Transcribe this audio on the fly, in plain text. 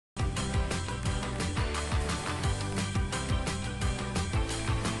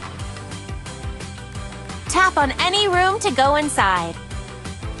tap on any room to go inside.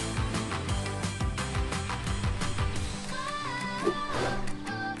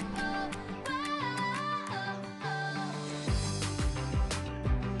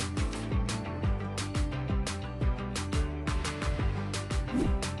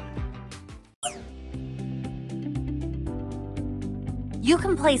 You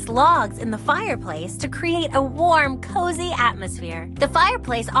can place logs in the fireplace to create a warm, cozy atmosphere. The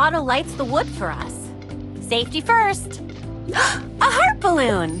fireplace auto-lights the wood for us. Safety first. A heart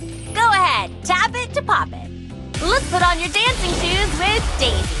balloon! Go ahead, tap it to pop it. Let's put on your dancing shoes with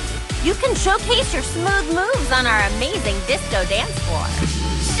Daisy. You can showcase your smooth moves on our amazing disco dance floor.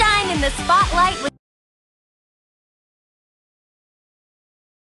 Shine in the spotlight with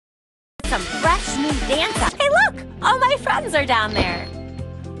some fresh new dance up. Hey look! All my friends are down there.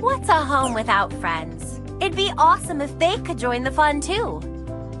 What's a home without friends? It'd be awesome if they could join the fun too.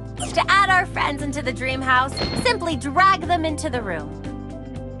 To add our friends into the dream house, simply drag them into the room.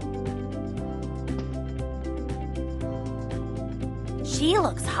 She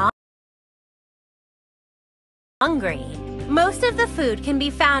looks hungry. Most of the food can be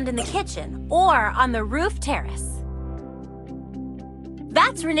found in the kitchen or on the roof terrace.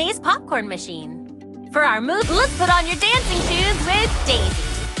 That's Renee's popcorn machine. For our move, let's put on your dancing shoes with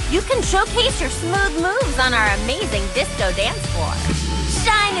Daisy. You can showcase your smooth moves on our amazing disco dance floor.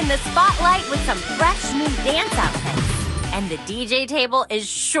 Shine in the spotlight with some fresh new dance outfits. And the DJ table is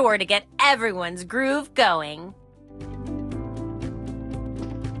sure to get everyone's groove going.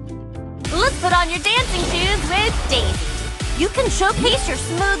 Let's put on your dancing shoes with Daisy. You can showcase your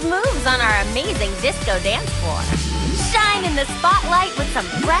smooth moves on our amazing disco dance floor. Shine in the spotlight with some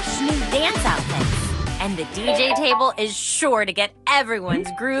fresh new dance outfits. And the DJ table is sure to get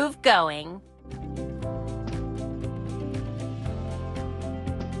everyone's groove going.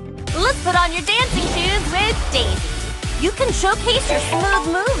 Let's put on your dancing shoes with Daisy. You can showcase your smooth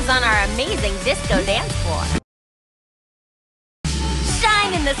moves on our amazing disco dance floor.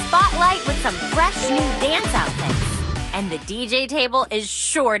 Shine in the spotlight with some fresh new dance outfits. And the DJ table is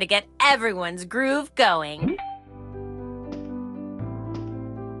sure to get everyone's groove going.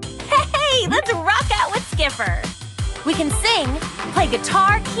 Hey, let's rock out with Skipper! We can sing, play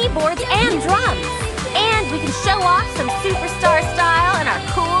guitar, keyboards, and drums. And we can show off some superstar style in our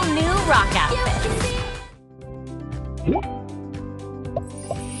cool new rock outfits.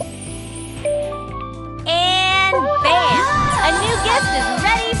 And bam! A new gift is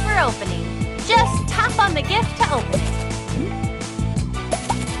ready for opening. Just tap on the gift to open it.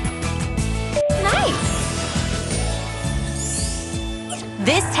 Nice!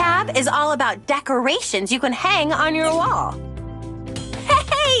 This tab is all about decorations you can hang on your wall.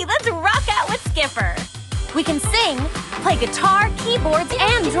 Hey, let's rock out with Skipper! We can sing, play guitar, keyboards,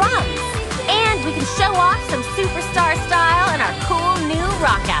 and drums. And we can show off some superstar style in our cool new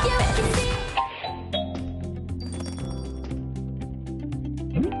rock outfits.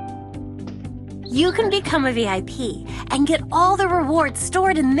 You can become a VIP and get all the rewards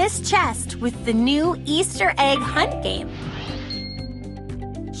stored in this chest with the new Easter egg hunt game.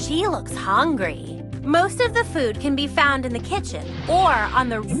 She looks hungry. Most of the food can be found in the kitchen or on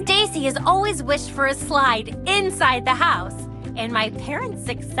the... Stacy has always wished for a slide inside the house, and my parents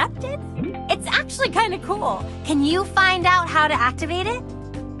accepted? It's actually kind of cool. Can you find out how to activate it?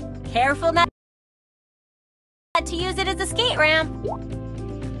 Careful not to use it as a skate ramp.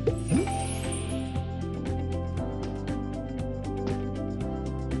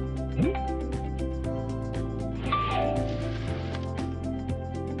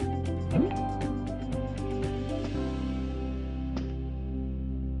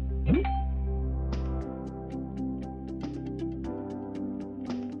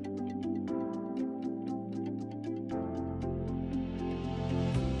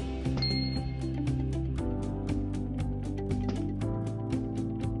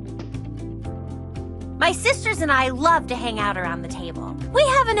 My sisters and I love to hang out around the table. We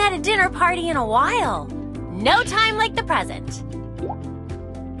haven't had a dinner party in a while. No time like the present.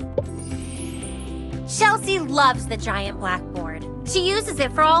 Chelsea loves the giant blackboard. She uses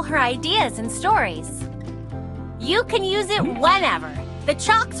it for all her ideas and stories. You can use it whenever. The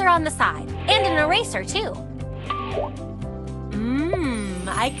chalks are on the side, and an eraser too.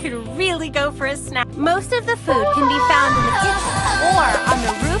 I could really go for a snack. Most of the food can be found in the kitchen or on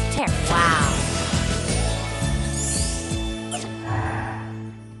the roof terrace. Wow.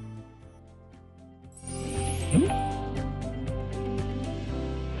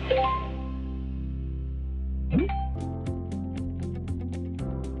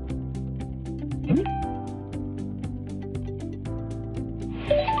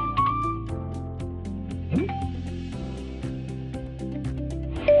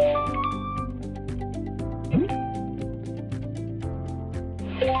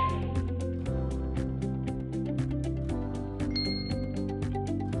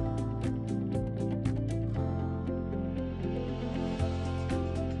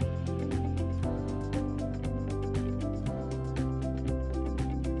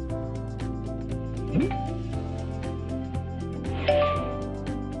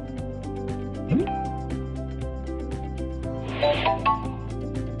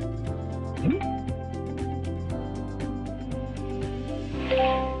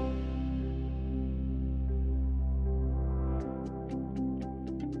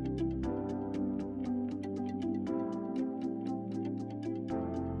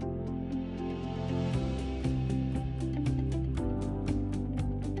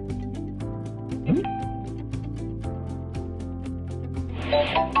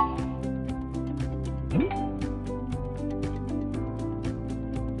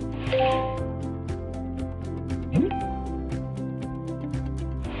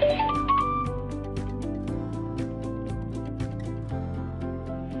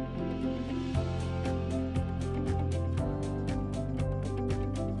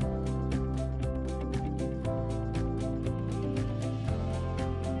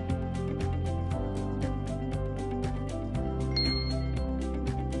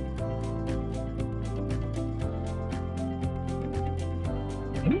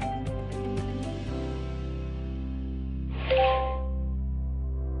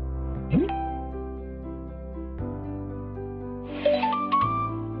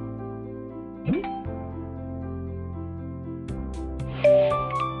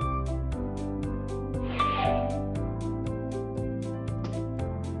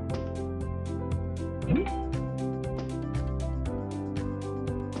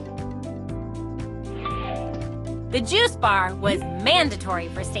 The juice bar was mandatory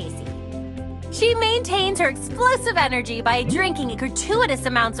for Stacy. She maintains her explosive energy by drinking gratuitous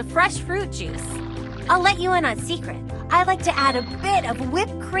amounts of fresh fruit juice. I'll let you in on a secret. I like to add a bit of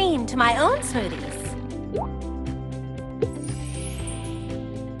whipped cream to my own smoothies.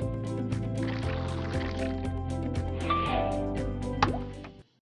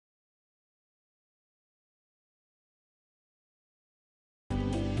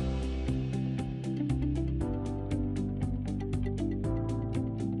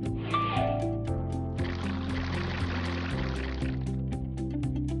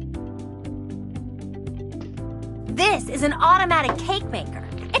 This is an automatic cake maker.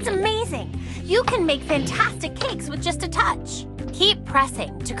 It's amazing. You can make fantastic cakes with just a touch. Keep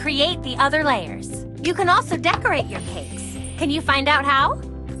pressing to create the other layers. You can also decorate your cakes. Can you find out how?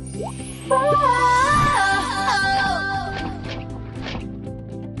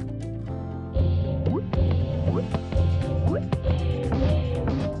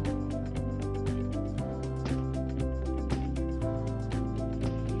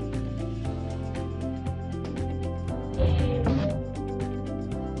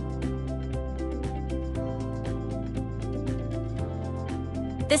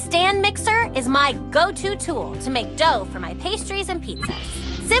 The stand mixer is my go-to tool to make dough for my pastries and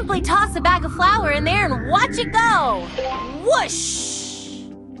pizzas. Simply toss a bag of flour in there and watch it go! Whoosh!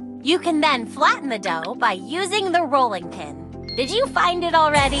 You can then flatten the dough by using the rolling pin. Did you find it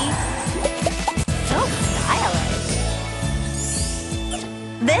already? So stylish.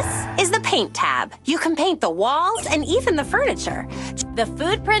 This is the paint tab. You can paint the walls and even the furniture. The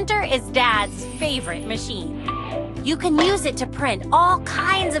food printer is Dad's favorite machine. You can use it to print all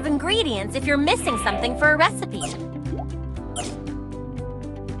kinds of ingredients if you're missing something for a recipe.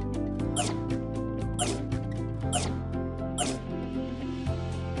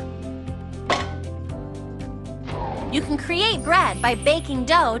 You can create bread by baking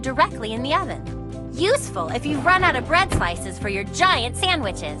dough directly in the oven. Useful if you've run out of bread slices for your giant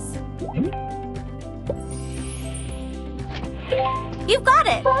sandwiches. You've got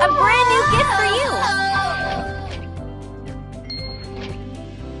it! A brand new gift for you!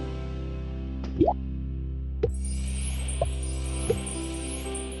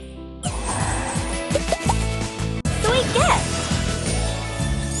 Sweet gift!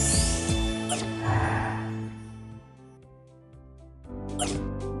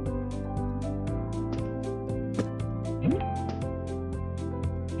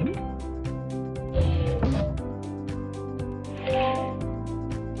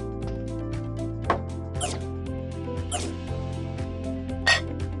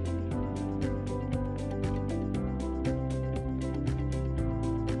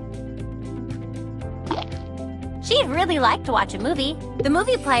 She'd really like to watch a movie. The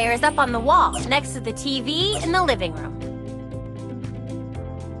movie player is up on the wall next to the TV in the living room.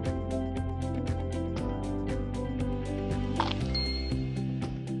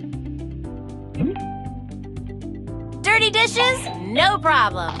 Dirty dishes? No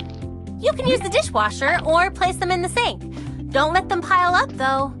problem. You can use the dishwasher or place them in the sink. Don't let them pile up,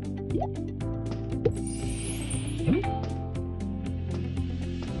 though.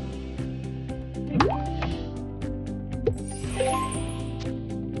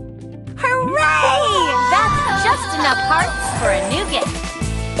 Hooray! That's just enough hearts for a new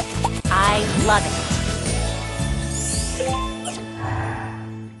gift. I love it.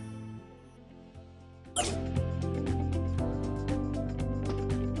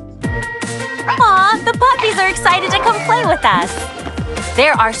 Aw, the puppies are excited to come play with us.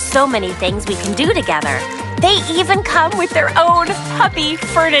 There are so many things we can do together. They even come with their own puppy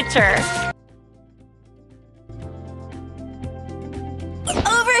furniture.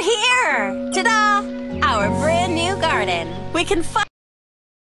 Over here! Ta-da! Our brand new garden. We can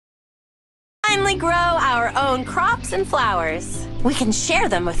finally grow our own crops and flowers. We can share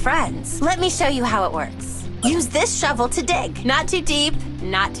them with friends. Let me show you how it works. Use this shovel to dig. Not too deep,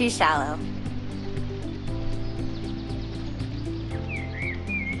 not too shallow.